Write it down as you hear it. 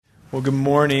Well, good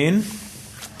morning.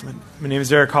 My name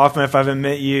is Eric Hoffman. If I haven't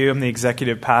met you, I'm the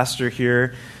executive pastor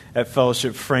here at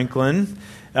Fellowship Franklin.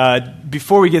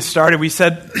 Before we get started, we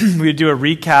said we'd do a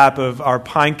recap of our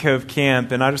Pine Cove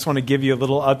camp, and I just want to give you a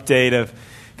little update of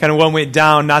kind of what went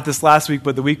down, not this last week,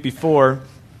 but the week before.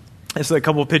 And so a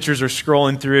couple of pictures are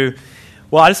scrolling through.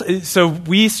 Well, so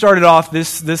we started off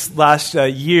this last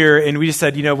year, and we just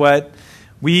said, you know what?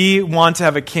 We want to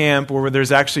have a camp where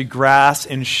there's actually grass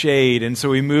and shade. And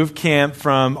so we moved camp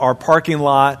from our parking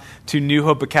lot to New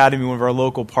Hope Academy, one of our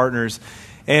local partners.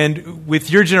 And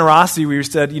with your generosity, we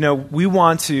said, we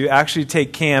want to actually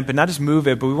take camp and not just move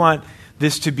it, but we want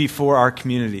this to be for our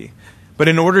community. But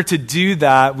in order to do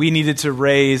that, we needed to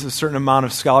raise a certain amount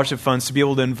of scholarship funds to be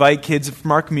able to invite kids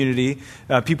from our community,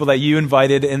 people that you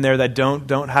invited in there that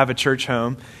don't have a church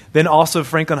home, then also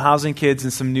Franklin Housing kids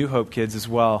and some New Hope kids as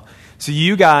well. So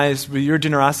you guys, with your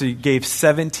generosity, gave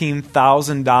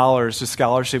 $17,000 to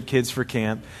scholarship kids for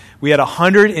camp. We had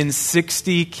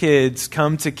 160 kids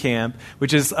come to camp,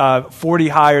 which is 40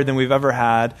 higher than we've ever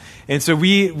had. And so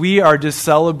we are just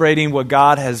celebrating what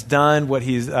God has done, what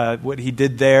He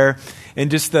did there, and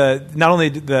just not only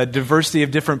the diversity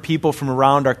of different people from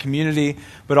around our community,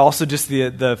 but also just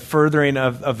the furthering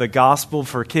of the gospel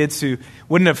for kids who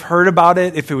wouldn't have heard about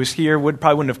it if it was here,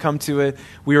 probably wouldn't have come to it.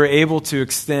 We were able to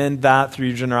extend that through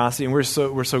your generosity, and we're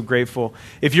so grateful.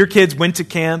 If your kids went to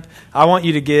camp, I want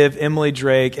you to give Emily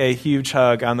Drake a huge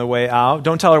hug on the way out.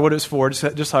 Don't tell her what it's for.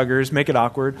 Just hug her. Just make it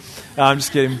awkward. I'm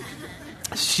just kidding.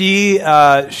 She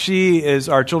is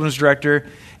our children's director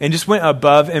and just went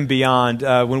above and beyond.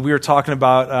 When we were talking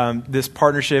about this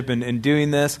partnership and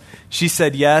doing this, she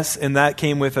said yes, and that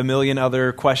came with a million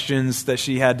other questions that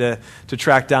she had to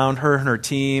track down. Her and her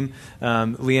team,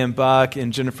 Leanne Buck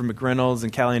and Jennifer McReynolds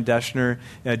and Callie Deschner,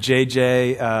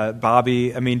 JJ,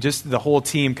 Bobby. I mean, just the whole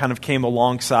team kind of came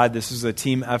alongside. This was a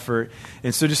team effort,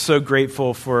 and so just so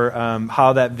grateful for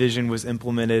how that vision was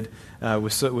implemented.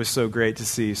 Was so great to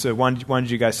see. So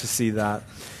wanted you guys to see that.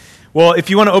 Well, if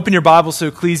you want to open your Bible, so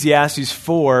Ecclesiastes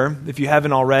 4, if you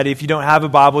haven't already. If you don't have a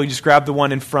Bible, you just grab the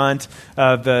one in front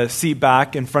of the seat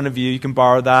back in front of you. You can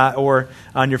borrow that or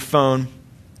on your phone.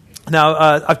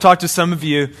 Now, I've talked to some of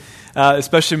you,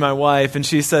 especially my wife, and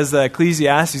she says that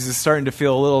Ecclesiastes is starting to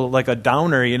feel a little like a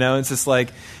downer, It's just like,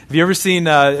 have you ever seen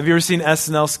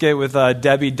SNL skit with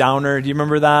Debbie Downer? Do you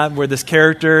remember that? Where this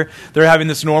character, they're having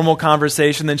this normal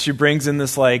conversation, then she brings in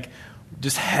this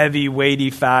just heavy,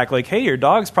 weighty fact, like, hey, your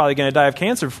dog's probably going to die of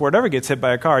cancer before it ever gets hit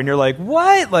by a car. And you're like,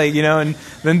 what? And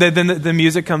then the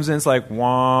music comes in, it's like,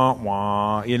 wah,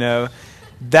 wah,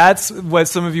 That's what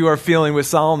some of you are feeling with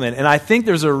Solomon. And I think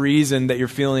there's a reason that you're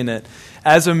feeling it.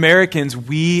 As Americans,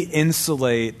 we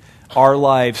insulate our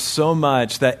lives so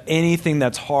much that anything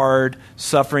that's hard,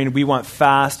 suffering, we want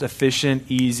fast, efficient,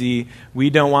 easy. We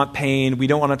don't want pain. We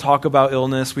don't want to talk about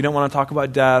illness. We don't want to talk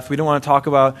about death. We don't want to talk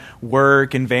about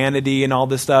work and vanity and all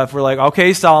this stuff. We're like,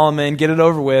 okay, Solomon, get it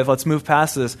over with. Let's move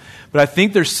past this. But I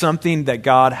think there's something that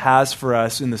God has for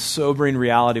us in the sobering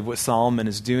reality of what Solomon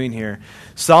is doing here.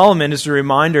 Solomon, as a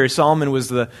reminder, Solomon was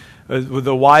the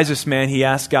wisest man. He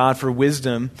asked God for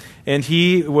wisdom, and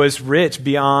he was rich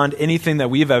beyond anything that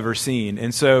we've ever seen.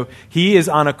 And so he is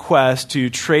on a quest to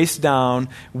trace down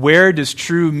where does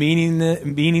true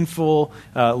meaningful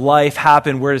life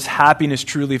happen, where is happiness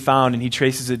truly found, and he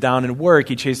traces it down in work,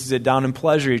 he chases it down in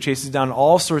pleasure, he chases it down in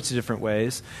all sorts of different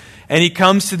ways. And he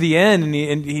comes to the end,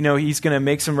 and he's going to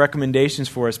make some recommendations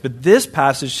for us. But this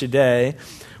passage today,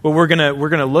 what we're going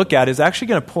to look at is actually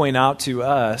going to point out to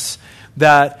us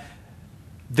that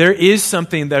there is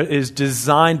something that is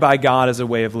designed by God as a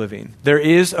way of living. There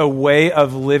is a way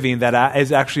of living that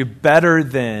is actually better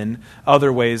than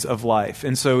other ways of life.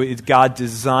 And so God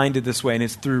designed it this way, and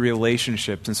it's through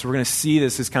relationships. And so we're going to see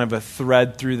this as kind of a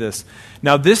thread through this.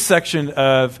 Now, this section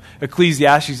of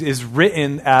Ecclesiastes is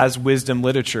written as wisdom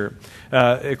literature.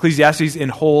 Ecclesiastes in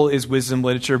whole is wisdom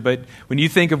literature, but when you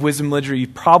think of wisdom literature, you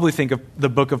probably think of the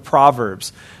book of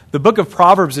Proverbs. The book of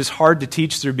Proverbs is hard to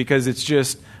teach through because it's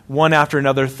just one after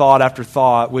another, thought after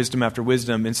thought, wisdom after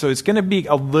wisdom. And so it's going to be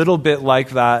a little bit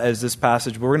like that as this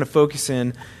passage, but we're going to focus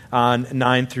in on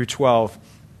 9 through 12.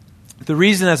 The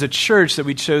reason as a church that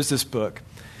we chose this book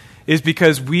is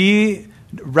because we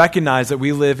recognize that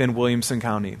we live in Williamson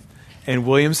County. And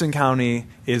Williamson County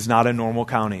is not a normal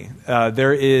county.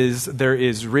 There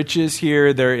is riches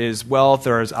here. There is wealth.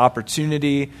 There is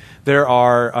opportunity.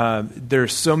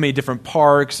 There's so many different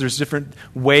parks. There's different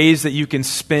ways that you can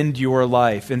spend your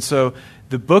life. And so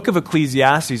the book of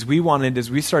Ecclesiastes, we wanted,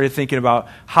 as we started thinking about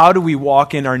how do we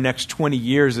walk in our next 20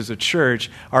 years as a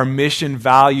church, our mission,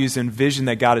 values, and vision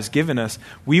that God has given us,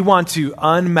 we want to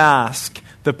unmask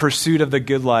the pursuit of the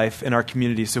good life in our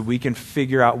community so we can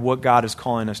figure out what God is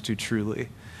calling us to truly.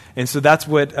 And so that's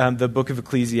what the book of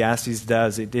Ecclesiastes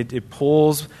does. It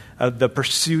pulls the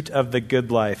pursuit of the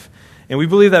good life. And we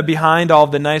believe that behind all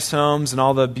the nice homes and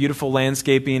all the beautiful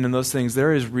landscaping and those things,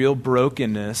 there is real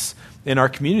brokenness in our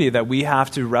community that we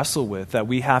have to wrestle with, that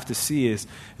we have to see is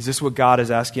this what God is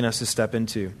asking us to step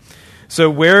into? So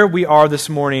where we are this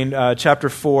morning, chapter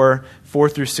 4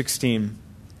 through 16.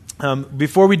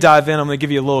 Before we dive in, I'm going to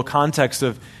give you a little context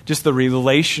of just the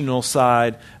relational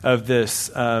side of this.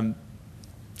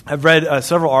 I've read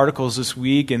several articles this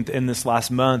week and in this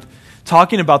last month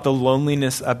talking about the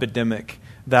loneliness epidemic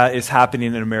that is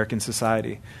happening in American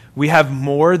society. We have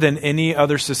more than any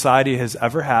other society has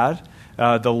ever had,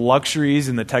 the luxuries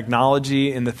and the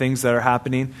technology and the things that are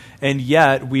happening, and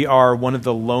yet we are one of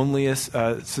the loneliest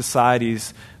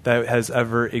societies that has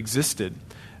ever existed.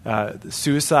 The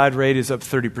suicide rate is up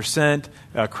 30%.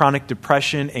 Chronic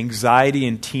depression, anxiety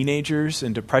in teenagers,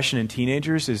 and depression in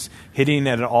teenagers is hitting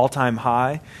at an all-time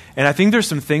high. And I think there's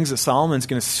some things that Solomon's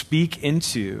going to speak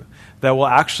into that will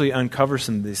actually uncover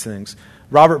some of these things.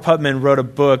 Robert Putnam wrote a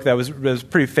book that was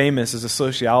pretty famous as a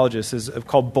sociologist,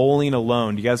 called Bowling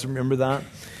Alone. Do you guys remember that?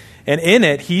 And in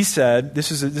it, he said,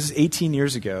 this is 18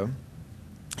 years ago,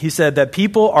 he said that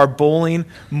people are bowling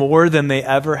more than they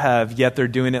ever have, yet they're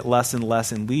doing it less and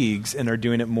less in leagues and are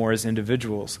doing it more as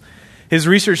individuals. His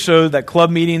research showed that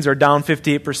club meetings are down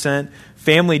 58%,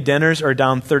 family dinners are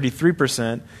down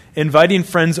 33%, inviting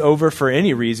friends over for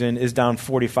any reason is down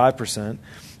 45%,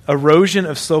 erosion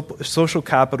of social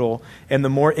capital, and the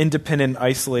more independent and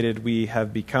isolated we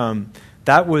have become.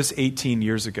 That was 18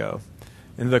 years ago.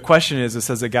 And the question is,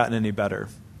 has it gotten any better?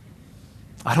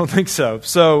 I don't think so.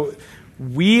 So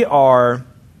we are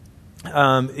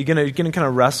going to kind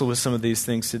of wrestle with some of these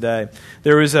things today.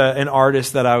 There was an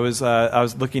artist that I was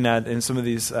looking at in some of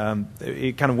these.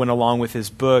 It kind of went along with his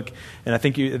book, and I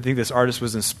think this artist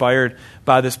was inspired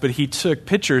by this. But he took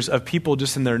pictures of people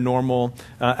just in their normal,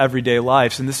 everyday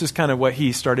lives, and this is kind of what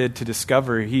he started to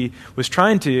discover. He was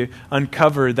trying to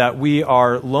uncover that we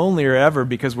are lonelier ever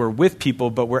because we're with people,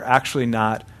 but we're actually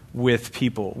not with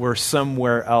people. We're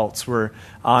somewhere else. We're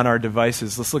on our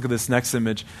devices. Let's look at this next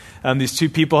image. These two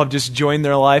people have just joined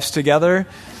their lives together,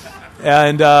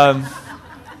 and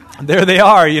there they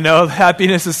are.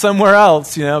 Happiness is somewhere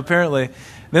else. Apparently.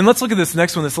 Then let's look at this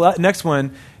next one. This next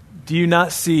one. Do you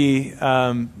not see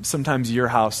sometimes your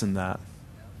house in that?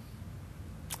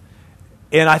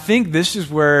 And I think this is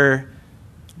where,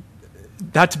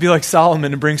 not to be like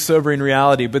Solomon and bring sobering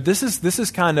reality, but this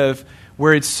is kind of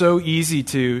where it's so easy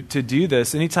to do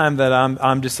this. Anytime that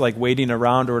I'm just like waiting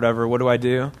around or whatever, what do?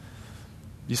 You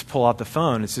just pull out the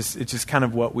phone. It's just kind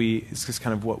of what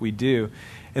we do.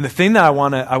 And the thing that I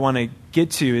want to get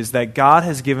to is that God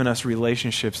has given us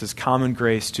relationships as common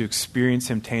grace to experience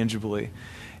Him tangibly,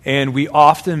 and we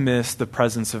often miss the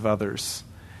presence of others.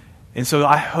 And so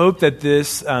I hope that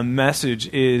this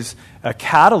message is a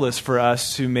catalyst for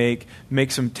us to make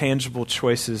some tangible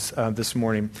choices this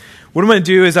morning. What I'm going to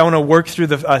do is I want to work through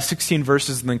the 16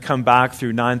 verses and then come back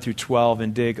through 9 through 12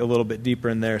 and dig a little bit deeper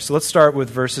in there. So let's start with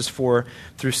verses 4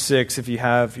 through 6 if you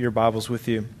have your Bibles with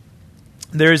you.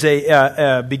 There's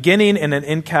a beginning and an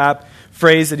end cap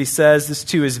phrase that he says. This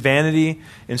too is vanity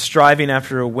and striving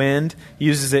after a wind. He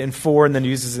uses it in 4 and then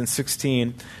uses it in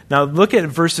 16. Now look at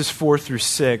verses 4 through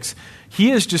 6.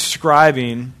 He is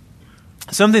describing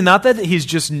something not that he's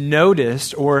just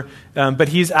noticed, but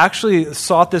he's actually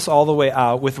sought this all the way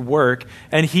out with work,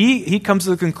 and he comes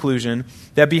to the conclusion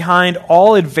that behind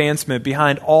all advancement,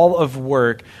 behind all of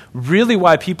work, really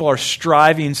why people are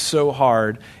striving so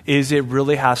hard is it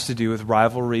really has to do with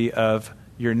rivalry of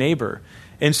your neighbor.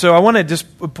 And so I want to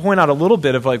just point out a little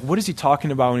bit of what is he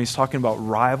talking about when he's talking about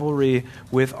rivalry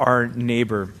with our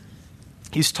neighbor.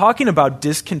 He's talking about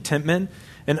discontentment,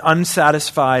 an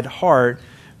unsatisfied heart,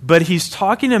 but he's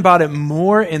talking about it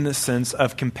more in the sense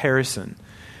of comparison.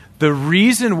 The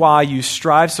reason why you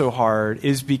strive so hard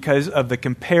is because of the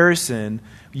comparison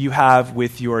you have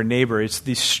with your neighbor. It's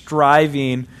the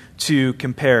striving to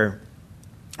compare.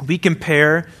 We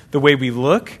compare the way we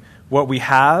look, what we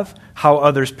have, how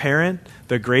others parent,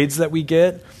 the grades that we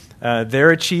get,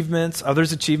 their achievements,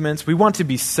 others' achievements. We want to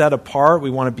be set apart. We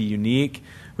want to be unique.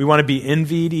 We want to be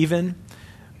envied even.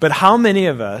 But how many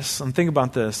of us, I'm thinking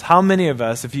about this, how many of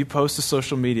us, if you post to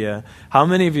social media, how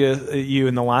many of you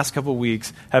in the last couple of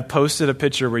weeks have posted a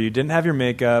picture where you didn't have your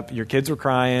makeup, your kids were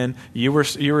crying, you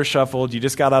were shuffled, you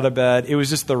just got out of bed, it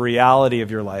was just the reality of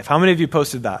your life? How many of you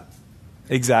posted that?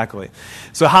 Exactly.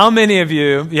 So how many of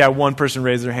you, one person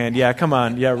raised their hand, come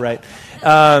on, right.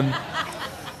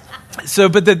 So,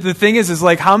 but the thing is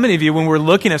like, how many of you, when we're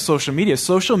looking at social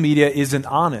media isn't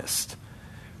honest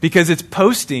because it's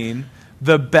posting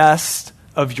the best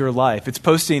of your life. It's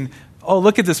posting, oh,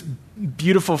 look at this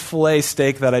beautiful filet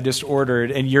steak that I just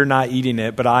ordered and you're not eating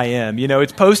it, but I am.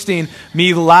 It's posting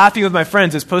me laughing with my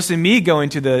friends. It's posting me going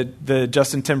to the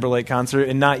Justin Timberlake concert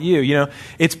and not you.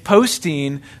 It's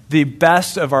posting the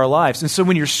best of our lives. And so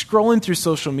when you're scrolling through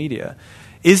social media,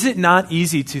 is it not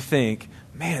easy to think,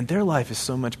 man, their life is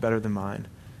so much better than mine.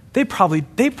 They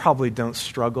probably don't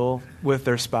struggle with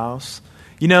their spouse.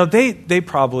 They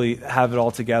probably have it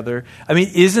all together. I mean,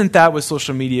 isn't that what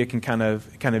social media can kind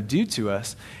of do to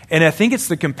us? And I think it's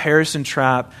the comparison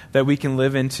trap that we can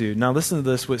live into. Now listen to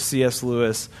this, what C.S.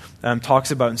 Lewis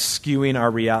talks about in skewing our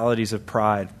realities of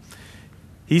pride.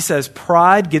 He says,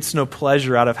 pride gets no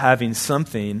pleasure out of having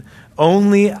something,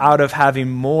 only out of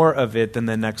having more of it than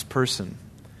the next person.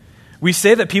 We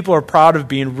say that people are proud of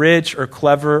being rich or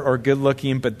clever or good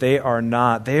looking, but they are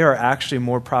not. They are actually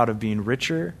more proud of being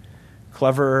richer,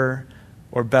 cleverer,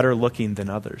 or better looking than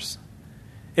others.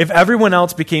 If everyone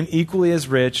else became equally as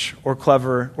rich or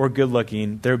clever or good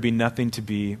looking, there would be nothing to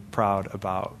be proud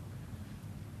about.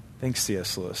 Thanks,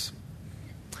 C.S. Lewis.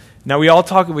 Now, we all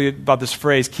talk about this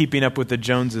phrase, keeping up with the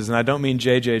Joneses, and I don't mean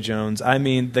J.J. Jones. I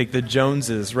mean like the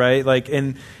Joneses, right?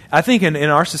 And I think in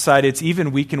our society, it's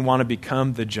even we can want to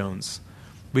become the Jones.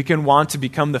 We can want to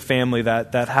become the family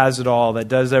that has it all, that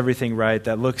does everything right,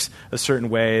 that looks a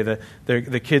certain way,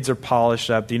 the kids are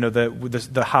polished up,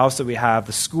 the house that we have,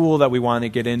 the school that we want to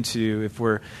get into if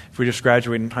we just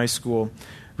graduated in high school.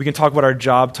 We can talk about our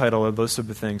job title or those type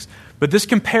of things. But this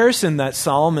comparison that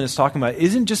Solomon is talking about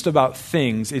isn't just about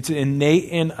things. It's innate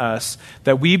in us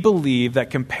that we believe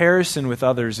that comparison with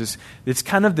others it's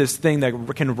kind of this thing that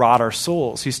can rot our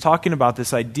souls. He's talking about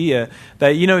this idea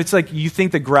that, it's like you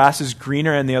think the grass is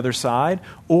greener on the other side,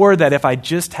 or that if I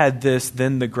just had this,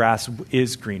 then the grass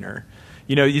is greener.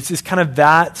 It's just kind of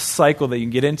that cycle that you can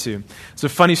get into. It's a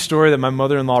funny story that my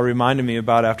mother-in-law reminded me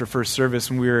about after first service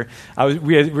when we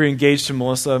were engaged to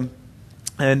Melissa,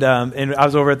 and I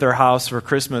was over at their house for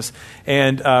Christmas,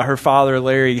 and her father,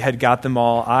 Larry, had got them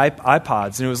all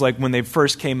iPods, and it was like when they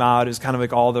first came out, it was kind of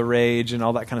like all the rage and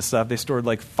all that kind of stuff. They stored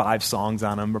like 5 songs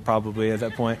on them, probably at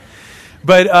that point.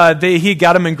 But he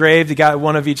got them engraved. He got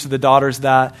one of each of the daughters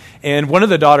that. And one of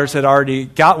the daughters had already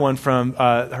got one from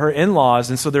her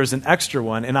in-laws, and so there's an extra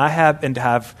one. And I happened to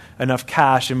have enough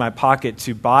cash in my pocket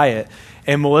to buy it.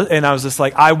 And I was just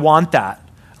like, I want that.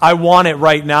 I want it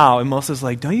right now. And Melissa's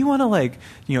like, don't you want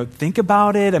to think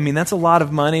about it? I mean, that's a lot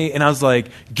of money. And I was like,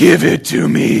 give it to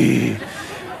me.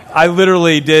 I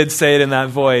literally did say it in that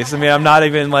voice. I mean, I'm not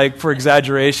even for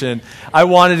exaggeration. I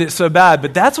wanted it so bad.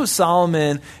 But that's what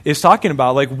Solomon is talking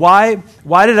about. Like, why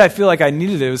did I feel like I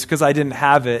needed it? It was because I didn't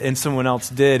have it and someone else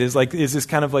did. Is this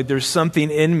kind of like there's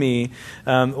something in me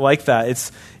like that.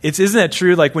 Isn't that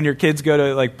true? Like when your kids go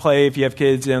to play, if you have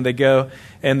kids, they go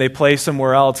and they play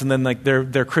somewhere else, and then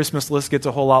their Christmas list gets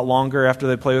a whole lot longer after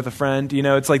they play with a friend.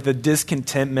 It's like the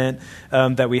discontentment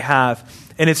that we have.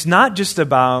 And it's not just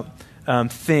about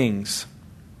things.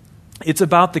 It's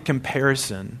about the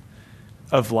comparison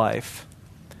of life.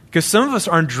 Because some of us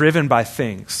aren't driven by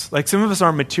things. Like some of us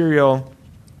aren't material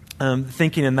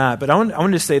thinking in that. But I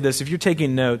want to say this. If you're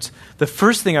taking notes, the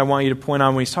first thing I want you to point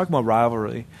out when he's talking about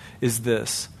rivalry is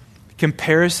this.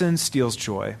 Comparison steals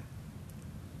joy.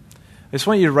 I just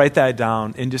want you to write that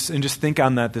down and just think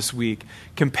on that this week.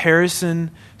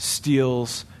 Comparison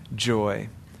steals joy.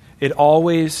 It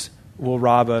always will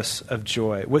rob us of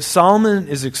joy. What Solomon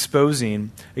is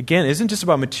exposing, again, isn't just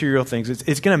about material things.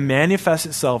 It's going to manifest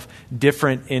itself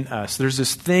different in us. There's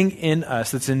this thing in us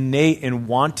that's innate in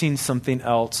wanting something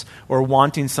else or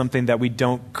wanting something that we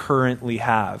don't currently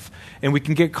have. And we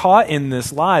can get caught in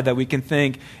this lie that we can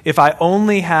think, if I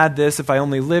only had this, if I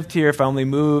only lived here, if I only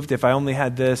moved, if I only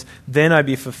had this, then I'd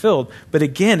be fulfilled. But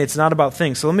again, it's not about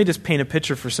things. So let me just paint a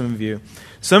picture for some of you.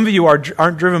 Some of you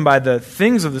aren't driven by the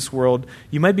things of this world.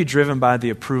 You might be driven by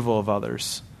the approval of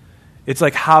others. It's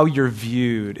like how you're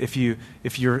viewed if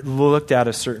you're looked at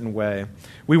a certain way.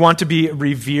 We want to be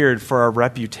revered for our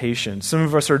reputation. Some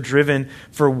of us are driven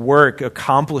for work,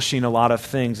 accomplishing a lot of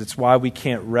things. It's why we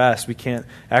can't rest. We can't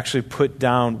actually put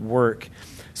down work.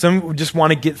 Some just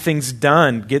want to get things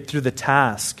done, get through the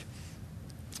task.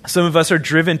 Some of us are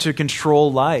driven to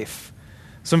control life.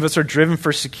 Some of us are driven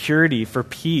for security, for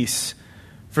peace.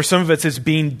 For some of us, it's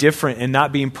being different and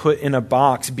not being put in a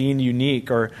box, being unique,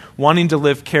 or wanting to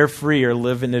live carefree or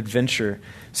live in adventure.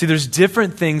 See, there's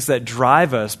different things that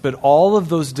drive us, but all of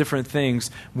those different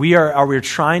things, we're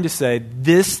trying to say,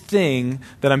 this thing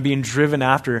that I'm being driven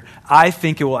after, I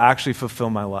think it will actually fulfill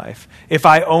my life. If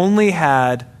I only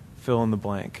had fill in the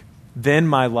blank. Then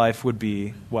my life would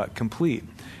be, what? Complete.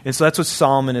 And so that's what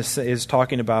Solomon is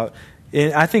talking about.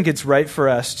 And I think it's right for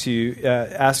us to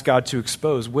ask God to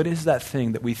expose what is that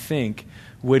thing that we think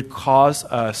would cause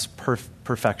us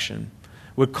perfection,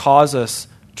 would cause us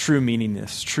true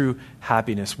meaningness, true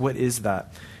happiness. What is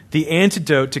that? The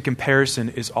antidote to comparison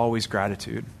is always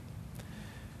gratitude.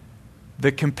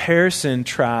 The comparison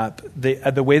trap,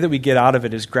 the way that we get out of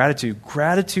it is gratitude.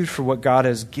 Gratitude for what God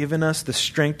has given us, the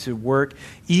strength to work,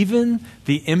 even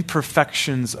the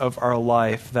imperfections of our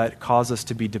life that cause us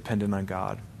to be dependent on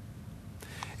God.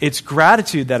 It's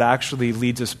gratitude that actually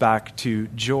leads us back to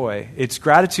joy. It's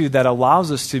gratitude that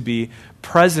allows us to be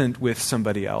present with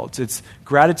somebody else. It's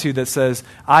gratitude that says,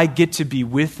 I get to be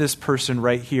with this person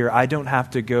right here. I don't have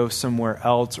to go somewhere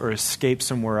else or escape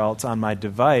somewhere else on my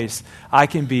device. I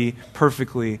can be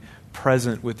perfectly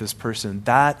present with this person.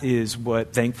 That is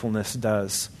what thankfulness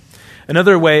does.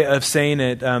 Another way of saying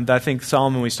it that I think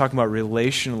Solomon was talking about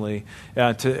relationally,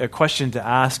 a question to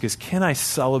ask is, can I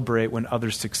celebrate when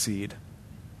others succeed?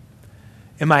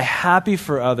 Am I happy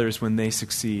for others when they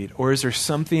succeed? Or is there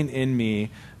something in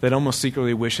me that almost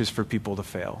secretly wishes for people to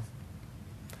fail?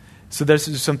 So there's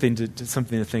just something to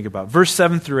think about. Verse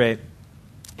 7 through 8.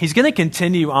 He's going to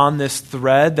continue on this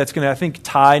thread that's going to, I think,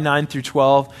 tie 9 through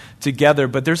 12 together.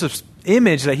 But there's an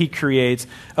image that he creates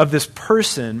of this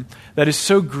person that is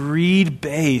so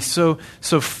greed-based, so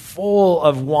full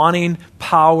of wanting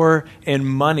power and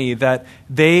money that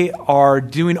they are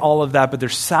doing all of that, but they're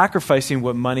sacrificing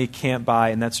what money can't buy,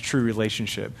 and that's true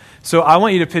relationship. So I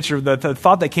want you to picture, the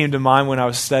thought that came to mind when I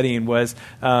was studying was,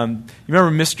 you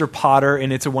remember Mr. Potter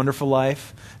in It's a Wonderful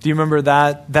Life? Do you remember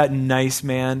that nice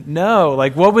man? No.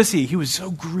 Like, what was he? He was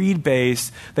so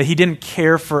greed-based that he didn't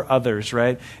care for others,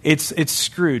 right? It's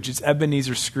Scrooge. It's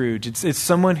Ebenezer Scrooge. It's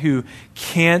someone who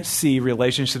can't see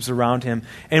relationships around him.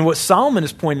 And what Solomon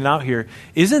is pointing out here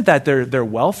isn't that they're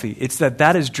wealthy. It's that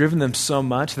has driven them so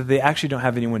much that they actually don't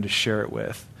have anyone to share it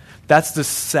with. That's the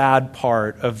sad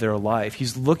part of their life.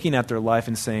 He's looking at their life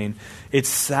and saying, it's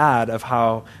sad of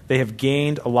how they have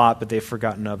gained a lot, but they've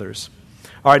forgotten others.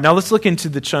 All right, now let's look into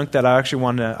the chunk that I actually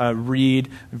want to read,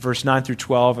 verse 9 through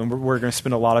 12, and we're going to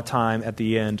spend a lot of time at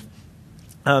the end.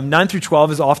 9 through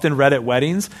 12 is often read at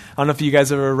weddings. I don't know if you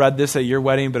guys have ever read this at your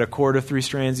wedding, but a cord of 3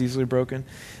 strands easily broken.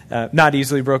 Not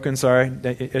easily broken, sorry.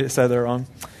 I said that wrong.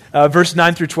 Verse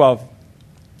 9 through 12.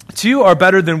 2 are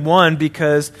better than 1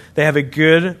 because they have a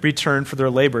good return for their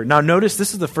labor. Now notice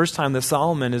this is the first time that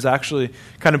Solomon is actually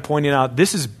kind of pointing out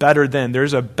this is better than.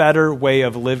 There's a better way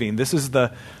of living. This is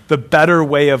the better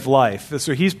way of life.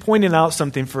 So he's pointing out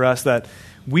something for us that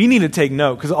we need to take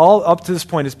note, because all up to this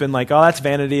point it's been like, oh, that's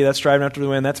vanity, that's striving after the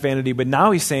wind, that's vanity. But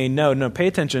now he's saying, no, pay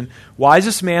attention.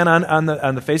 Wisest man on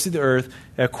the face of the earth,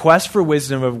 a quest for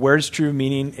wisdom of where does true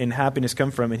meaning and happiness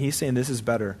come from. And he's saying this is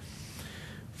better.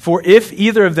 For if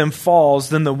either of them falls,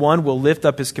 then the one will lift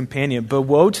up his companion. But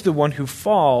woe to the one who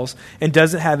falls and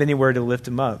doesn't have anywhere to lift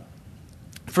him up.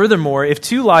 Furthermore, if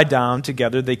 2 lie down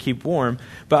together, they keep warm.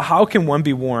 But how can one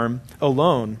be warm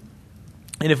alone?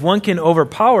 And if one can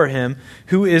overpower him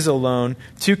who is alone,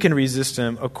 2 can resist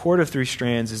him. A cord of 3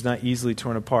 strands is not easily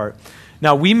torn apart.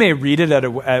 Now, we may read it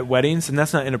at weddings, and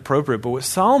that's not inappropriate. But what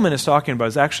Solomon is talking about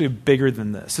is actually bigger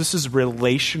than this. This is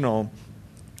relational.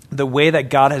 The way that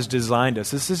God has designed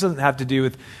us. This doesn't have to do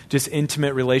with just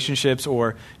intimate relationships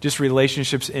or just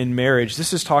relationships in marriage.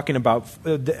 This is talking about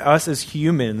us as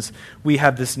humans. We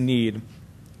have this need.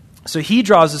 So he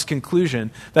draws this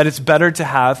conclusion that it's better to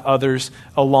have others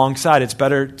alongside. It's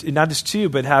better not just 2,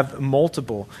 but have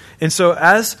multiple. And so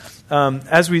as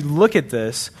we look at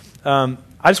this,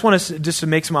 I just want to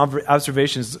make some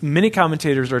observations. Many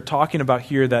commentators are talking about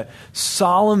here that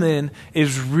Solomon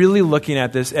is really looking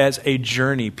at this as a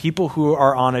journey, people who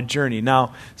are on a journey.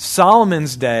 Now,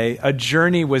 Solomon's day, a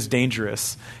journey was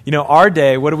dangerous. You know, our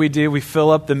day, what do? We fill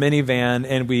up the minivan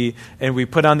and we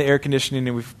put on the air conditioning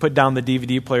and we put down the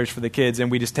DVD players for the kids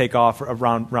and we just take off a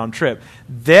round trip.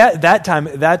 That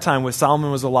time when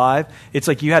Solomon was alive, it's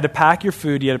like you had to pack your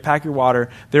food, you had to pack your water.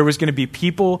 There was going to be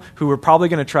people who were probably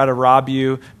going to try to rob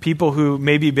you, people who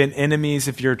maybe been enemies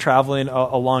if you're traveling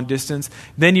a long distance.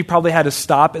 Then you probably had to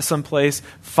stop at some place,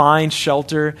 find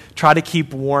shelter, try to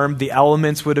keep warm. The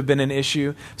elements would have been an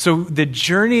issue. So the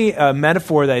journey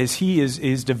metaphor that he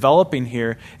is developing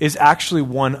here is actually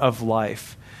one of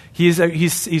life.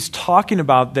 He's talking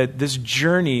about that this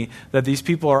journey that these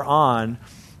people are on,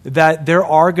 that there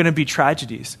are going to be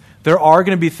tragedies. There are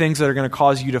going to be things that are going to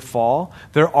cause you to fall.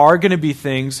 There are going to be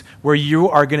things where you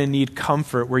are going to need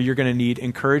comfort, where you're going to need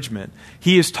encouragement.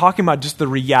 He is talking about just the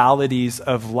realities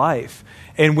of life.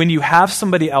 And when you have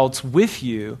somebody else with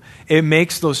you, it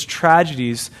makes those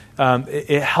tragedies,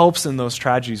 it helps in those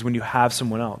tragedies when you have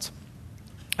someone else.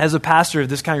 As a pastor of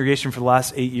this congregation for the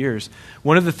last 8 years,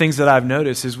 one of the things that I've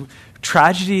noticed is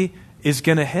tragedy is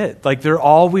going to hit. Like there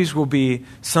always will be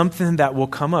something that will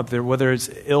come up there, whether it's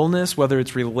illness, whether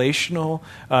it's relational,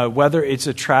 whether it's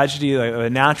a tragedy, like a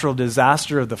natural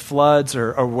disaster of the floods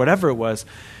or whatever it was.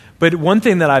 But one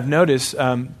thing that I've noticed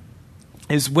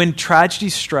is when tragedy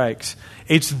strikes,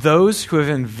 it's those who have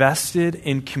invested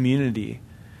in community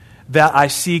that I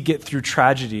see get through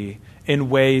tragedy in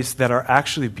ways that are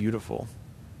actually beautiful.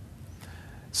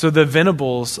 So the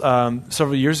Venables,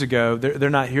 several years ago, they're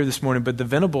not here this morning, but the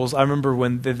Venables, I remember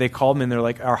when they called me and they're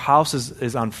like, our house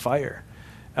is on fire.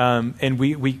 And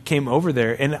we came over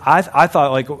there. And I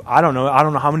thought, like, I don't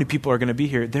know how many people are going to be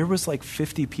here. There was like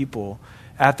 50 people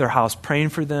at their house praying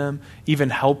for them, even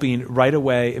helping right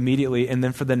away, immediately, and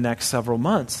then for the next several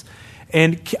months.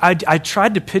 And I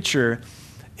tried to picture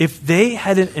if they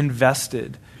hadn't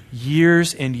invested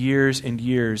years and years and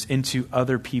years into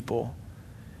other people,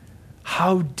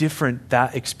 how different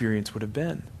that experience would have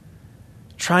been.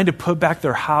 Trying to put back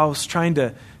their house, trying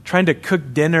to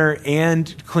cook dinner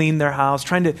and clean their house,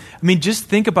 just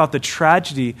think about the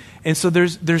tragedy. And so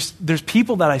there's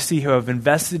people that I see who have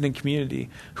invested in community,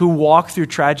 who walk through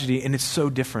tragedy, and it's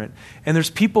so different. And there's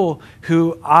people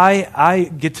who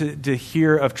I get to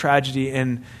hear of tragedy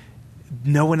and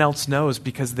no one else knows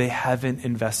because they haven't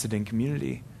invested in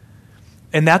community.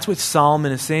 And that's what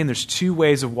Solomon is saying. There's two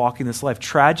ways of walking this life.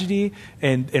 Tragedy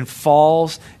and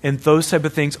falls and those type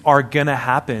of things are going to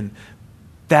happen.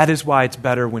 That is why it's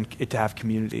better to have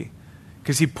community.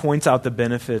 Because he points out the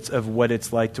benefits of what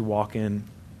it's like to walk in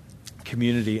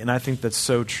community. And I think that's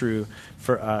so true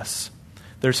for us.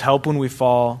 There's help when we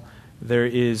fall.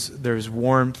 There's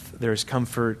warmth. There's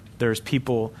comfort. There's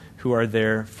people who are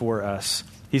there for us.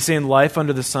 He's saying life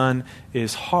under the sun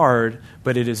is hard,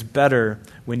 but it is better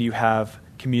when you have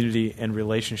community and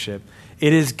relationship.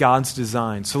 It is God's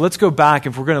design. So let's go back.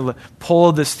 If we're going to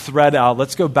pull this thread out,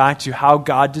 let's go back to how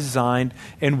God designed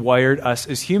and wired us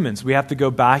as humans. We have to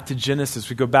go back to Genesis.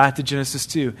 We go back to Genesis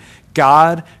 2.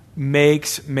 God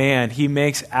makes man. He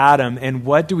makes Adam. And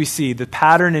what do we see? The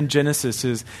pattern in Genesis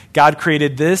is God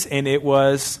created this and it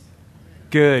was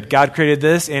good. God created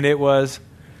this and it was...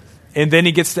 And then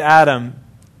he gets to Adam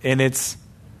and it's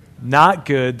not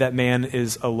good that man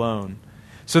is alone.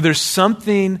 So there's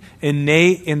something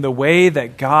innate in the way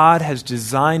that God has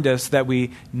designed us that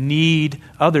we need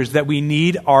others, that we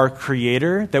need our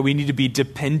Creator, that we need to be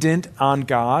dependent on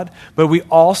God, but we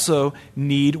also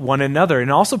need one another. And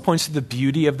it also points to the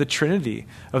beauty of the Trinity,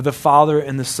 of the Father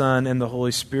and the Son and the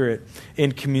Holy Spirit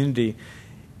in community.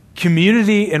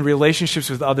 Community and relationships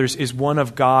with others is one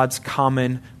of God's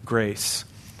common grace.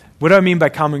 What do I mean by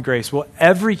common grace? Well,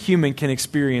 every human can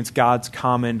experience God's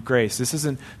common grace. This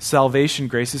isn't salvation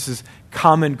grace. This is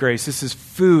common grace. This is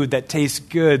food that tastes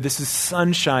good. This is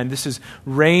sunshine. This is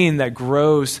rain that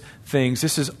grows things.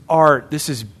 This is art. This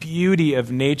is beauty of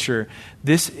nature.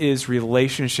 This is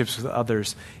relationships with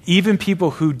others. Even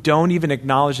people who don't even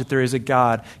acknowledge that there is a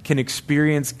God can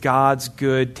experience God's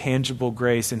good, tangible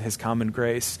grace and his common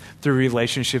grace through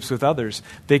relationships with others.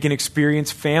 They can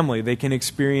experience family. They can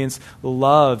experience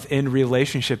love in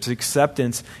relationships,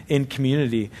 acceptance in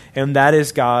community. And that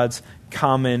is God's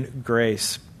common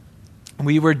grace.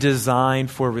 We were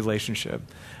designed for relationship.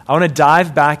 I want to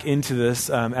dive back into this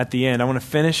at the end. I want to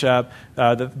finish up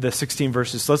the 16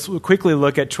 verses. So let's quickly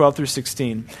look at 12 through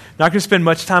 16. Not going to spend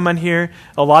much time on here.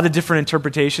 A lot of different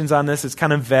interpretations on this. It's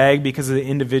kind of vague because of the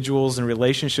individuals and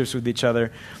relationships with each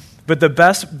other. But the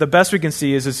best we can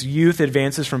see is this youth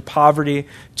advances from poverty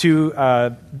to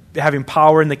having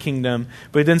power in the kingdom.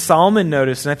 But then Solomon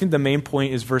noticed, and I think the main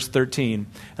point is verse 13.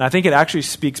 And I think it actually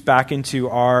speaks back into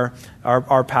our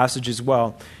passage as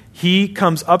well. He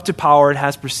comes up to power and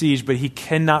has prestige, but he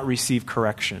cannot receive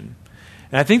correction.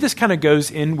 And I think this kind of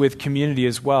goes in with community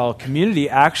as well. Community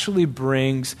actually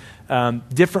brings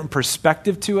different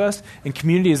perspective to us, and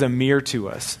community is a mirror to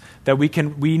us that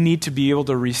we need to be able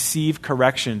to receive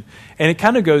correction. And it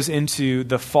kind of goes into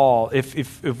the fall.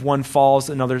 If one falls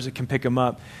and others can pick them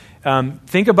up.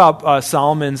 Think about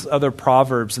Solomon's other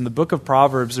Proverbs. In the book of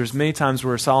Proverbs, there's many times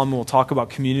where Solomon will talk about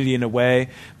community in a way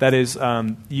that is,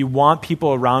 you want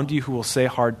people around you who will say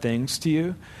hard things to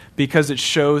you because it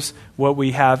shows what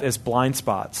we have as blind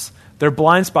spots. They're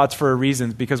blind spots for a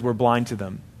reason because we're blind to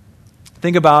them.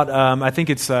 Think about, I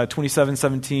think it's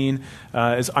 27:17,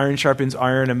 as iron sharpens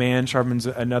iron, a man sharpens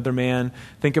another man.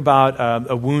 Think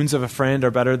about wounds of a friend are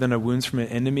better than wounds from an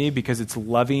enemy because it's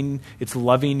loving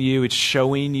you, it's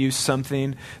showing you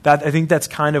something. I think that's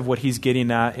kind of what he's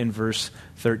getting at in verse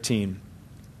 13.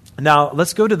 Now,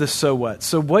 let's go to the so what.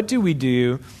 So what do we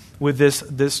do with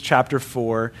this chapter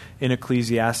 4 in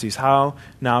Ecclesiastes? How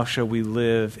now shall we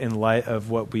live in light of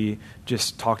what we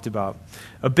just talked about?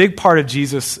 A big part of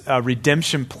Jesus'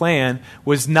 redemption plan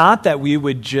was not that we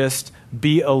would just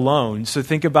be alone. So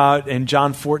think about in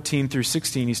John 14 through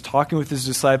 16, he's talking with his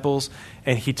disciples,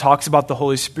 and he talks about the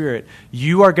Holy Spirit.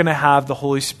 You are going to have the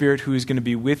Holy Spirit who is going to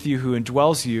be with you, who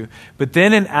indwells you. But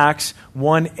then in Acts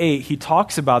 1:8, he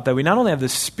talks about that we not only have the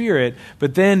Spirit,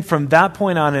 but then from that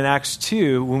point on in Acts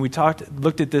 2, when we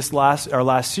looked at this our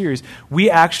last series, we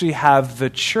actually have the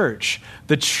church.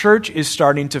 The church is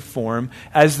starting to form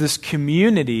as this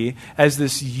community, as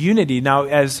this unity. Now,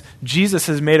 as Jesus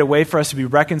has made a way for us to be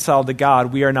reconciled to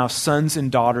God, we are now sons and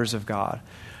daughters of God.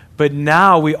 But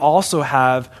now we also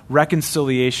have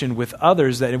reconciliation with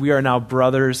others, that we are now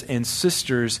brothers and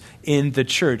sisters in the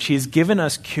church. He's given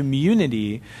us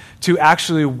community to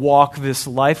actually walk this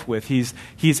life with. He's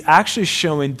actually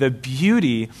showing the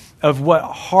beauty of what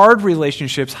hard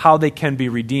relationships, how they can be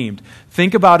redeemed.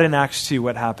 Think about in Acts 2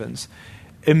 what happens.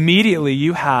 Immediately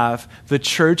you have the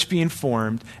church being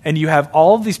formed, and you have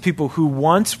all of these people who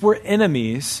once were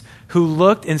enemies, who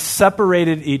looked and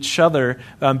separated each other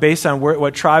based on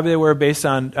what tribe they were, based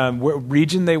on what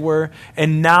region they were.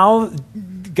 And now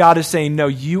God is saying, no,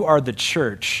 you are the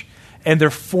church. And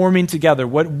they're forming together.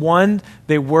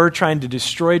 They were trying to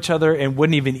destroy each other and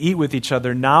wouldn't even eat with each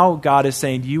other. Now God is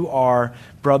saying, you are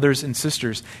brothers and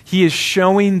sisters. He is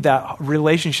showing that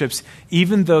relationships,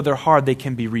 even though they're hard, they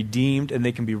can be redeemed and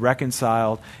they can be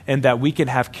reconciled, and that we can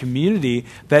have community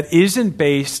that isn't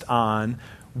based on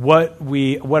what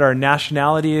our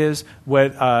nationality is,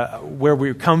 where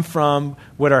we come from,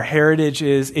 what our heritage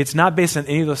is. It's not based on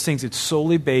any of those things. It's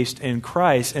solely based in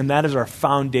Christ, and that is our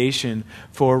foundation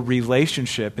for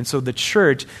relationship. And so the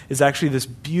church is actually this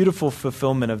beautiful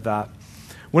fulfillment of that.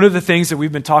 One of the things that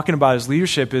we've been talking about as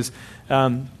leadership is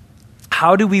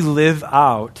how do we live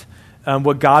out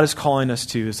what God is calling us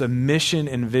to, is a mission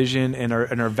and vision and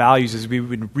our values, as we've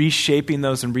been reshaping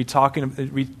those and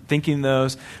rethinking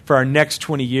those for our next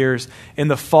 20 years. In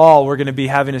the fall, we're going to be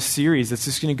having a series that's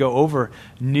just going to go over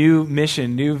new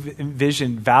mission, new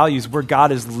vision, values, where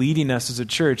God is leading us as a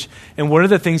church. And one of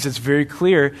the things that's very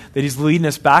clear that he's leading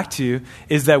us back to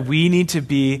is that we need to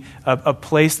be a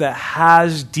place that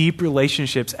has deep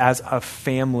relationships as a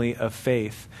family of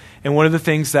faith. And one of the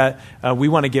things that we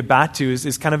want to get back to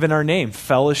is kind of in our name.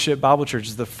 Fellowship Bible Church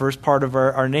is the first part of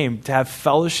our name, to have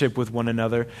fellowship with one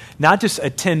another, not just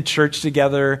attend church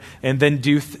together and then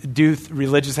do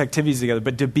religious activities together,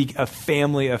 but to be a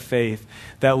family of faith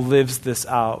that lives this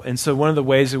out. And so one of the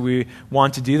ways that we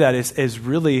want to do that is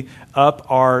really up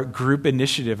our group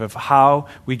initiative of how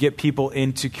we get people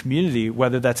into community,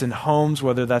 whether that's in homes,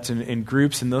 whether that's in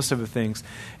groups and those type of things.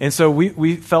 And so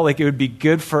we felt like it would be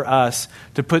good for us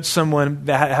to put someone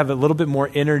that have a little bit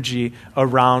more energy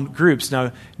around groups.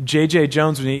 Now, J.J.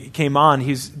 Jones, when he came on,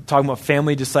 he's talking about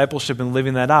family discipleship and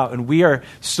living that out. And we are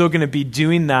still going to be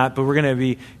doing that, but we're going to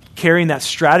be carrying that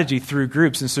strategy through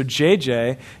groups. And so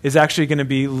JJ is actually going to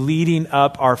be leading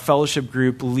up our fellowship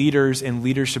group leaders and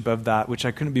leadership of that, which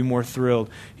I couldn't be more thrilled.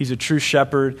 He's a true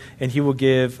shepherd, and he will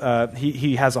give,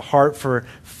 he has a heart for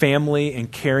family and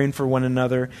caring for one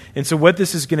another. And so what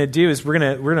this is going to do is we're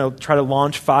going to try to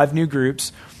launch 5 new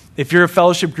groups. If you're a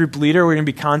fellowship group leader, we're going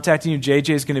to be contacting you.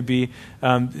 JJ is going to be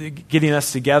getting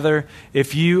us together.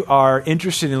 If you are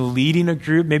interested in leading a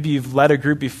group, maybe you've led a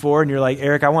group before and you're like,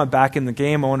 Eric, I want back in the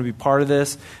game. I want to be part of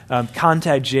this.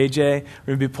 Contact JJ. We're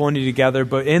going to be pulling you together.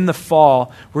 But in the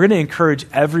fall, we're going to encourage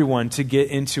everyone to get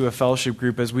into a fellowship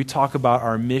group as we talk about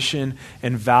our mission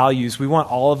and values. We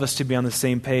want all of us to be on the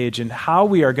same page and how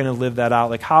we are going to live that out.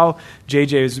 Like how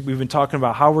we've been talking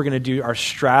about how we're going to do our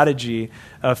strategy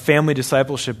of family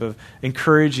discipleship, of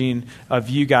encouraging of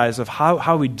you guys, of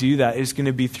how we do that is going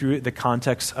to be through the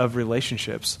context of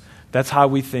relationships. That's how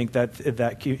we think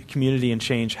that community and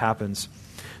change happens.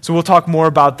 So we'll talk more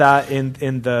about that in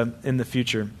the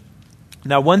future.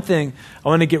 Now, one thing, I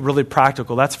want to get really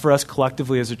practical. That's for us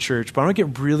collectively as a church, but I want to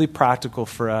get really practical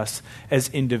for us as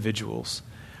individuals.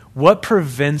 What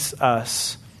prevents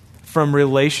us from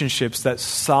relationships that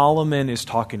Solomon is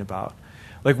talking about?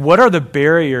 Like, what are the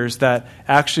barriers that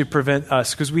actually prevent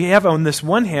us? Because we have, on this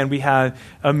one hand, we have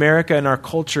America and our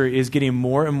culture is getting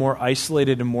more and more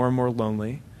isolated and more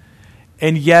lonely.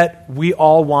 And yet, we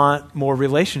all want more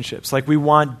relationships. Like, we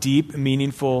want deep,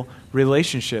 meaningful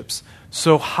relationships.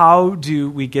 So how do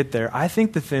we get there? I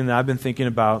think the thing that I've been thinking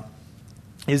about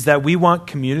is that we want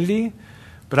community,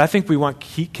 but I think we want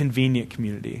convenient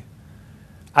community.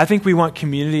 I think we want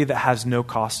community that has no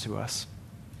cost to us.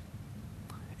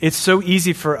 It's so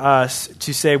easy for us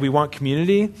to say we want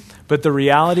community, but the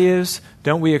reality is,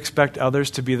 don't we expect others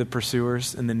to be the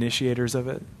pursuers and the initiators of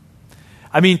it?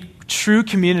 I mean, true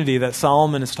community that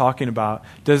Solomon is talking about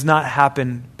does not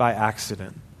happen by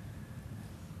accident.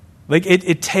 Like,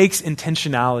 it takes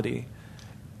intentionality.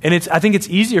 And I think it's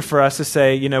easier for us to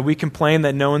say, we complain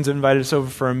that no one's invited us over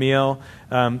for a meal,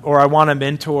 or I want a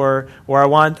mentor, or I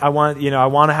want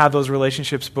to have those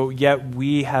relationships, but yet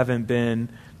we haven't been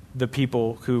the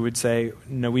people who would say,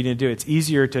 no, we didn't do it. It's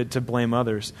easier to blame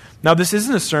others. Now, this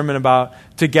isn't a sermon about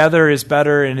together is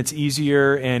better and it's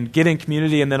easier and get in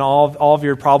community and then all of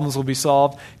your problems will be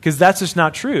solved, because that's just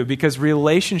not true, because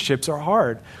relationships are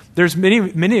hard. There's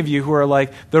many of you who are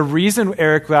like, the reason,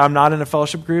 Eric, that I'm not in a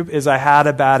fellowship group is I had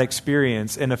a bad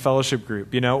experience in a fellowship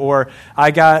group, or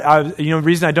the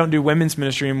reason I don't do women's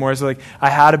ministry anymore is like, I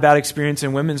had a bad experience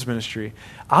in women's ministry.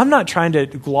 I'm not trying to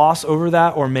gloss over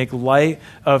that or make light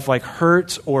of like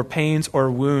hurts or pains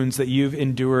or wounds that you've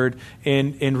endured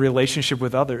in relationship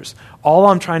with others. All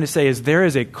I'm trying to say is there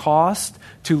is a cost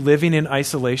to living in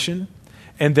isolation,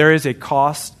 and there is a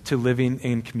cost to living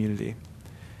in community.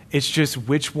 It's just,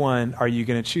 which one are you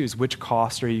going to choose? Which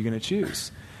cost are you going to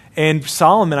choose? And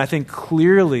Solomon, I think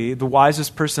clearly the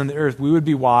wisest person on the earth, we would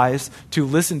be wise to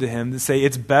listen to him, to say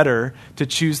it's better to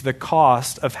choose the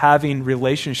cost of having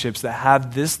relationships that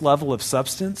have this level of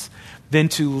substance than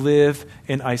to live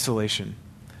in isolation.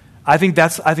 I think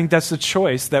that's the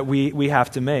choice that we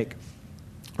have to make.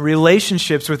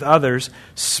 Relationships with others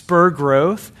spur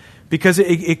growth because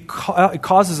it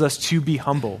causes us to be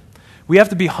humble. We have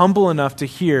to be humble enough to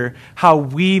hear how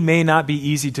we may not be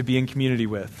easy to be in community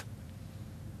with.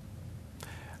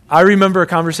 I remember a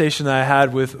conversation that I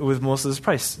had with Melissa, this was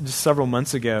probably just several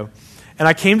months ago, and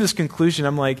I came to this conclusion.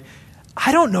 I'm like,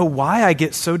 I don't know why I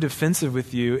get so defensive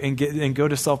with you and go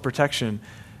to self-protection.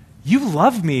 You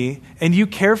love me, and you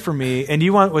care for me, and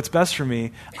you want what's best for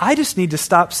me. I just need to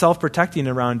stop self-protecting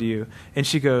around you. And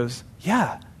she goes,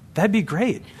 yeah, that'd be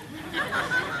great.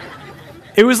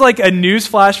 It was like a news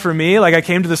flash for me, like I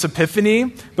came to this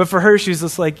epiphany, but for her, she's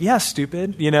just like, yeah,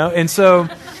 stupid, And so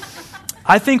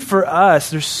I think for us,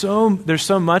 there's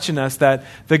so much in us that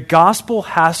the gospel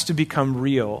has to become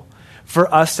real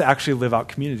for us to actually live out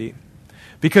community.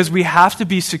 Because we have to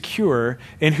be secure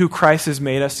in who Christ has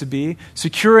made us to be,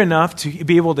 secure enough to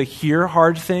be able to hear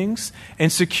hard things,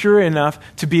 and secure enough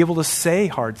to be able to say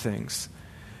hard things.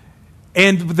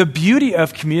 And the beauty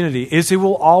of community is it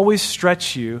will always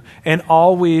stretch you and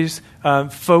always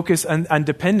focus on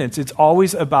dependence. It's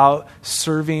always about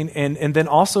serving and then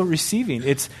also receiving.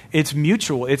 It's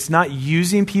mutual. It's not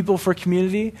using people for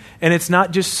community, and it's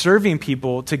not just serving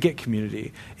people to get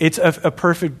community. It's a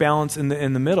perfect balance in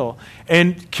the middle.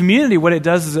 And community, what it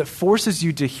does is it forces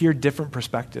you to hear different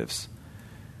perspectives.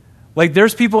 Like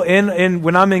there's people in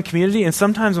when I'm in community, and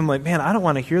sometimes I'm like, man, I don't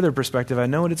want to hear their perspective. I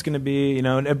know what it's going to be,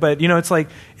 but it's like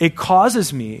it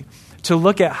causes me to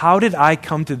look at, how did I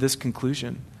come to this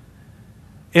conclusion?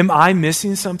 Am I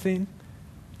missing something?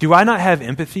 Do I not have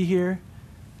empathy here?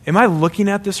 Am I looking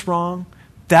at this wrong?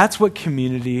 That's what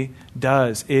community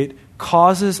does. It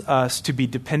causes us to be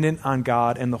dependent on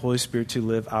God and the Holy Spirit to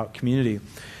live out community.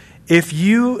 If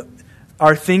you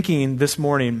are thinking this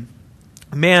morning,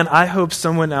 man, I hope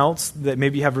someone else that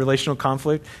maybe have relational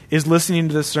conflict is listening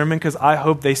to this sermon because I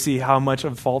hope they see how much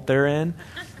of fault they're in,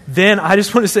 then I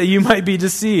just want to say you might be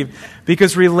deceived,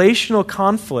 because relational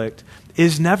conflict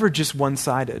is never just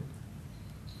one-sided.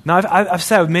 Now, I've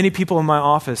sat with many people in my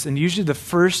office, and usually the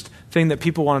first thing that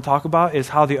people want to talk about is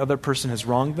how the other person has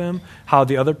wronged them, how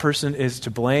the other person is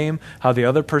to blame, how the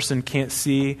other person can't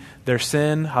see their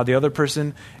sin, how the other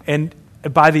person... And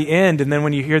by the end, and then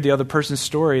when you hear the other person's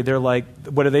story, they're like,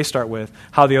 what do they start with?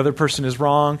 How the other person is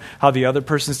wrong, how the other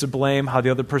person is to blame, how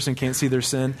the other person can't see their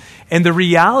sin. And the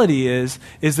reality is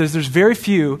that there's very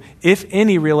few, if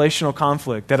any, relational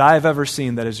conflict that I have ever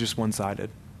seen that is just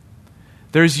one-sided.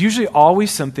 There's usually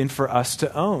always something for us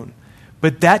to own.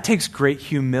 But that takes great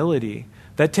humility.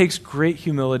 That takes great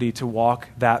humility to walk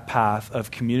that path of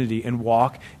community and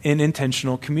walk in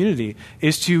intentional community,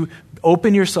 is to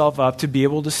open yourself up to be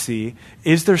able to see,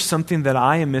 is there something that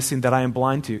I am missing that I am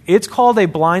blind to? It's called a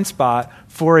blind spot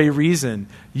for a reason.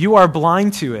 You are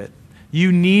blind to it.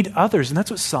 You need others. And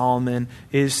that's what Solomon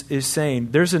is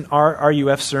saying. There's an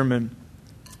RUF sermon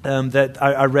that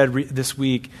I read this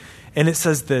week, and it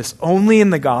says this: only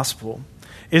in the gospel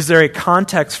Is there a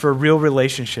context for real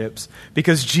relationships?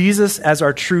 Because Jesus, as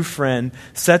our true friend,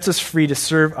 sets us free to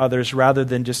serve others rather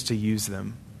than just to use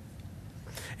them.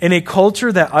 In a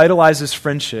culture that idolizes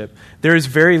friendship, there is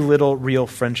very little real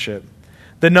friendship.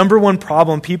 The number one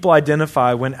problem people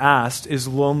identify when asked is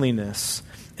loneliness.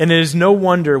 And it is no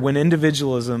wonder when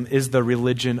individualism is the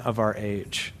religion of our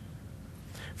age.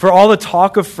 For all the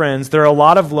talk of friends, there are a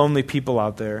lot of lonely people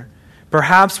out there.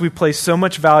 Perhaps we place so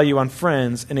much value on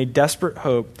friends in a desperate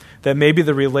hope that maybe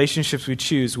the relationships we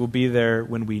choose will be there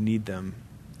when we need them.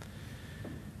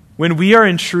 When we are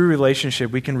in true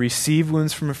relationship, we can receive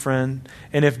wounds from a friend,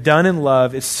 and if done in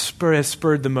love, it has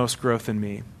spurred the most growth in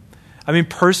me. I mean,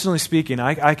 personally speaking,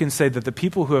 I can say that the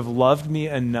people who have loved me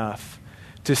enough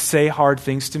to say hard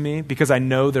things to me because I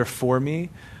know they're for me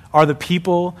are the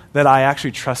people that I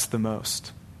actually trust the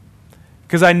most.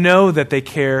 Because I know that they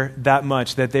care that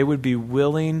much, that they would be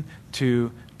willing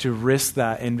to risk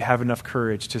that and have enough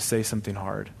courage to say something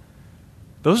hard.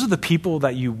 Those are the people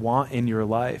that you want in your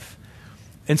life.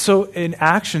 And so an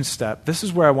action step, this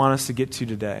is where I want us to get to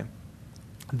today.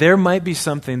 There might be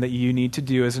something that you need to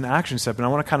do as an action step, and I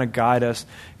want to kind of guide us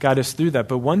through that.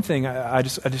 But one thing, I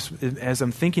just as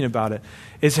I'm thinking about it,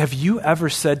 is have you ever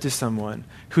said to someone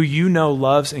who you know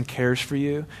loves and cares for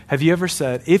you, have you ever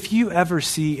said, if you ever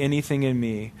see anything in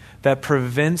me that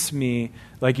prevents me,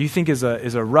 like you think is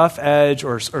a rough edge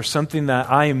or something that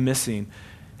I am missing,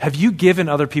 have you given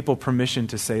other people permission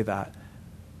to say that?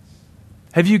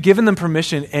 Have you given them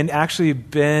permission and actually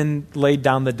been laid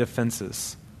down the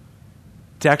defenses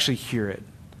to actually hear it?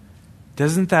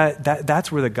 Doesn't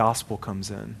that's where the gospel comes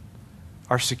in,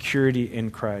 our security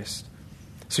in Christ.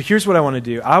 So here's what I want to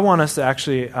do. I want us to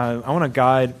actually, I want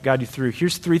to guide you through.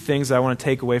 Here's 3 things I want to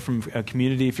take away from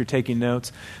community if you're taking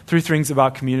notes. 3 things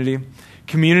about community.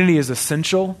 Community is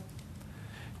essential.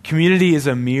 Community is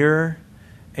a mirror.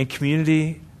 And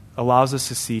community allows us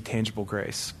to see tangible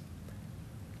grace.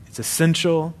 It's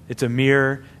essential, it's a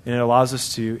mirror, and it allows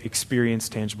us to experience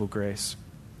tangible grace.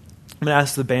 I'm going to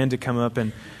ask the band to come up,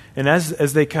 and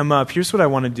as they come up, here's what I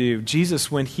want to do.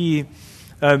 Jesus, when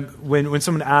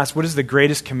someone asked, what is the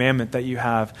greatest commandment that you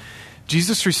have?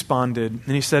 Jesus responded,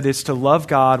 and he said, it's to love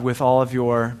God with all of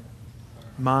your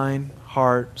mind,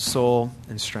 heart, soul,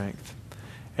 and strength.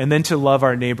 And then to love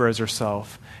our neighbor as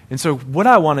ourselves. And so what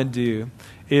I want to do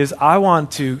is I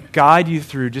want to guide you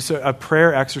through just a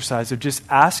prayer exercise of just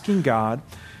asking God,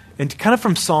 and kind of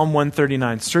from Psalm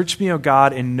 139, search me, O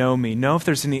God, and know me. Know if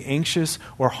there's any anxious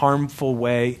or harmful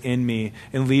way in me,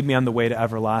 and lead me on the way to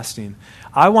everlasting.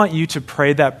 I want you to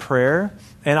pray that prayer,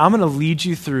 and I'm going to lead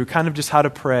you through kind of just how to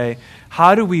pray.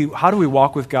 How do we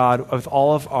walk with God with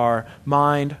all of our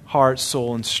mind, heart,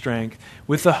 soul, and strength,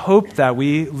 with the hope that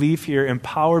we leave here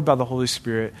empowered by the Holy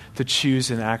Spirit to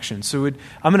choose an action. So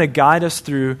I'm going to guide us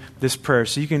through this prayer.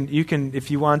 So you can,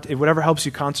 if you want, if whatever helps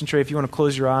you concentrate, if you want to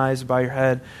close your eyes, bow your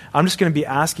head, I'm just going to be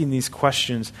asking these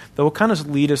questions that will kind of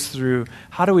lead us through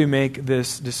how do we make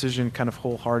this decision kind of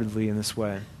wholeheartedly in this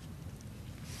way.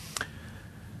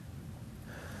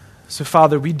 So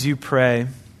Father, we do pray.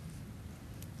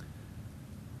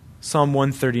 Psalm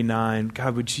 139,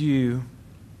 God, would you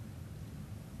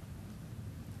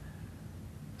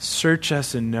search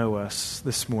us and know us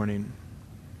this morning?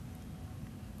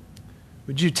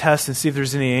 Would you test and see if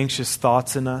there's any anxious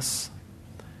thoughts in us?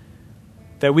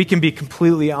 That we can be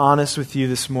completely honest with you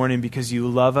this morning because you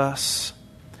love us,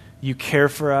 you care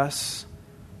for us.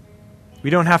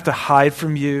 We don't have to hide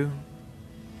from you.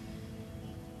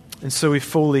 And so we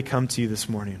fully come to you this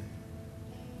morning.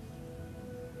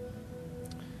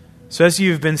 So as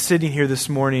you've been sitting here this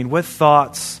morning, what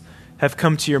thoughts have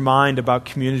come to your mind about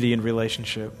community and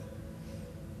relationship?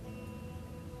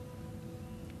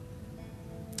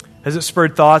 Has it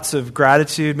spurred thoughts of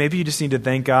gratitude? Maybe you just need to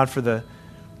thank God for the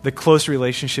close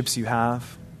relationships you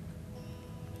have.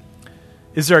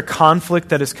 Is there a conflict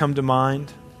that has come to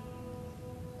mind?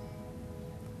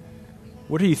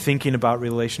 What are you thinking about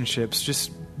relationships?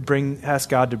 Just ask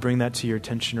God to bring that to your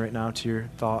attention right now, to your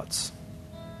thoughts.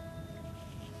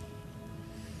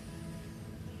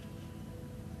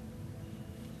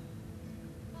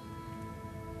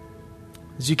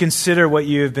 As you consider what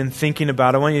you have been thinking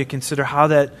about, I want you to consider how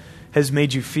that has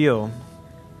made you feel.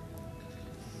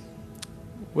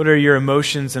 What are your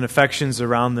emotions and affections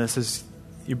around this as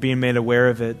you're being made aware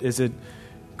of it? Is it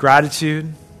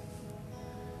gratitude?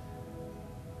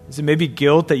 Is it maybe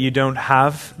guilt that you don't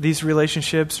have these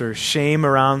relationships, or shame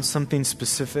around something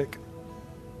specific?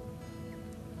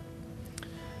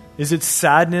 Is it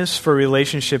sadness for a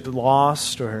relationship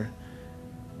lost, or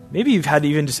maybe you've had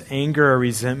even just anger or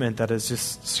resentment that has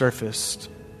just surfaced?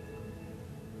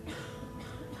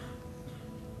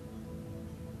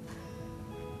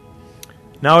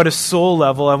 Now at a soul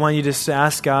level, I want you just to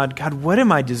ask God, what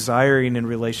am I desiring in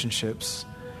relationships?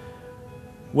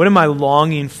 What am I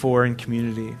longing for in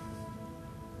community?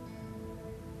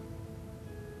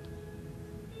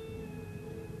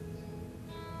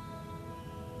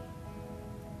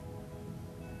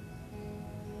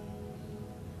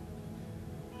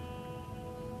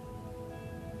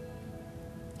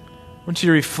 I want you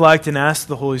to reflect and ask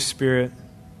the Holy Spirit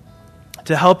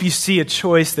to help you see a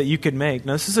choice that you could make.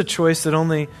 Now, this is a choice that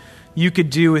only you could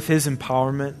do with His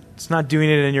empowerment. It's not doing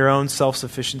it in your own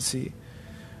self-sufficiency.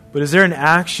 But is there an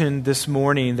action this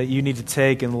morning that you need to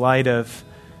take in light of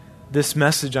this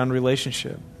message on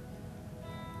relationship?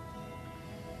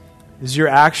 Is your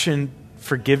action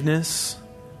forgiveness?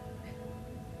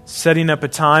 Setting up a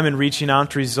time and reaching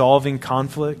out to resolving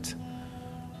conflict?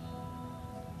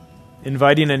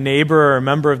 Inviting a neighbor or a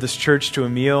member of this church to a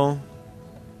meal?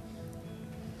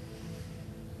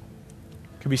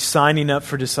 Could be signing up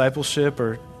for discipleship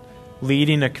or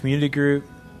leading a community group.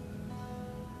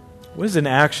 What is an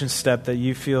action step that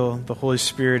you feel the Holy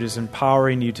Spirit is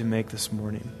empowering you to make this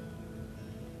morning?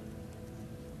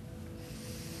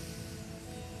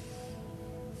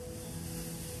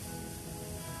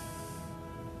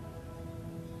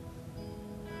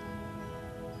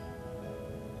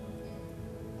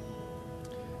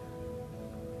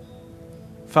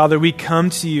 Father, we come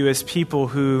to you as people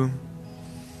who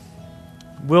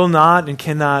will not and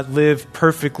cannot live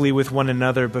perfectly with one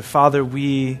another, but Father,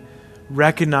 we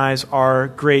recognize our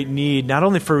great need, not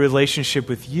only for relationship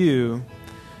with you,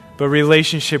 but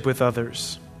relationship with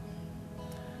others.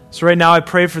 So right now I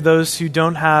pray for those who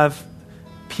don't have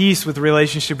peace with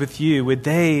relationship with you. Would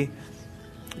they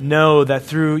know that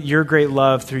through your great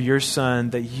love, through your Son,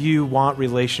 that you want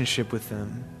relationship with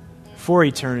them for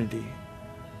eternity?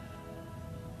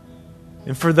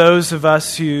 And for those of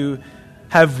us who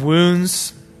have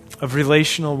wounds, of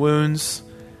relational wounds,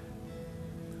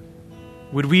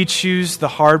 would we choose the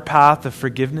hard path of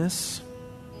forgiveness,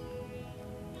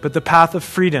 but the path of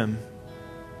freedom?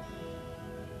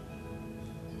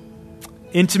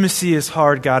 Intimacy is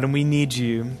hard, God, and we need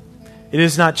you. It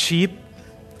is not cheap.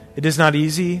 It is not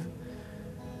easy.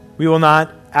 We will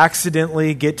not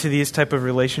accidentally get to these type of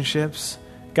relationships.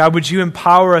 God, would you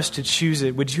empower us to choose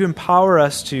it? Would you empower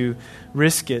us to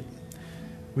risk it?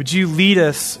 Would you lead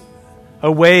us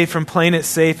away from playing it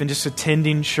safe and just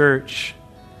attending church?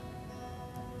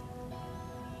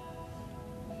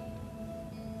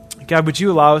 God, would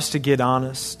you allow us to get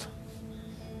honest?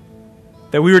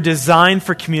 That we were designed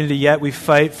for community, yet we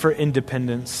fight for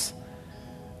independence.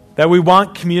 That we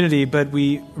want community, but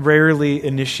we rarely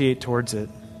initiate towards it.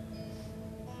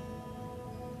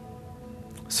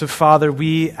 So, Father,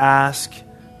 we ask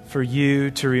for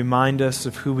you to remind us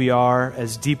of who we are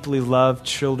as deeply loved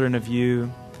children of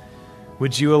you.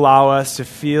 Would you allow us to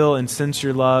feel and sense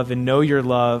your love and know your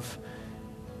love,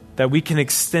 that we can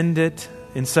extend it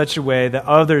in such a way that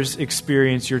others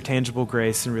experience your tangible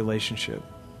grace and relationship?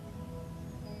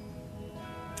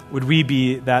 Would we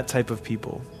be that type of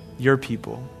people, your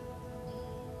people?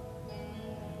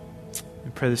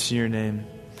 We pray this in your name.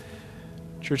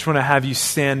 Church, I want to have you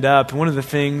stand up. One of the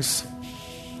things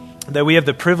that we have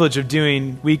the privilege of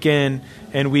doing week in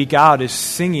and week out is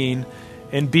singing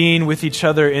and being with each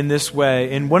other in this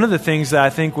way. And one of the things that I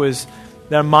think that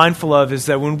I'm mindful of is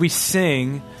that when we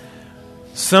sing,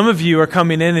 some of you are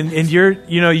coming in and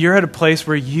you're at a place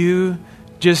where you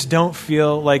just don't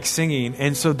feel like singing.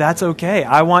 And so that's okay.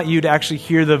 I want you to actually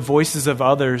hear the voices of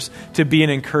others to be an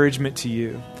encouragement to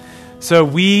you. So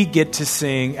we get to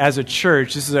sing as a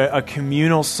church. This is a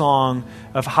communal song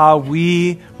of how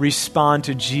we respond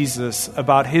to Jesus,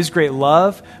 about his great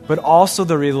love, but also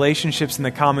the relationships and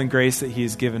the common grace that he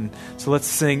has given. So let's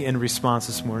sing in response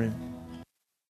this morning.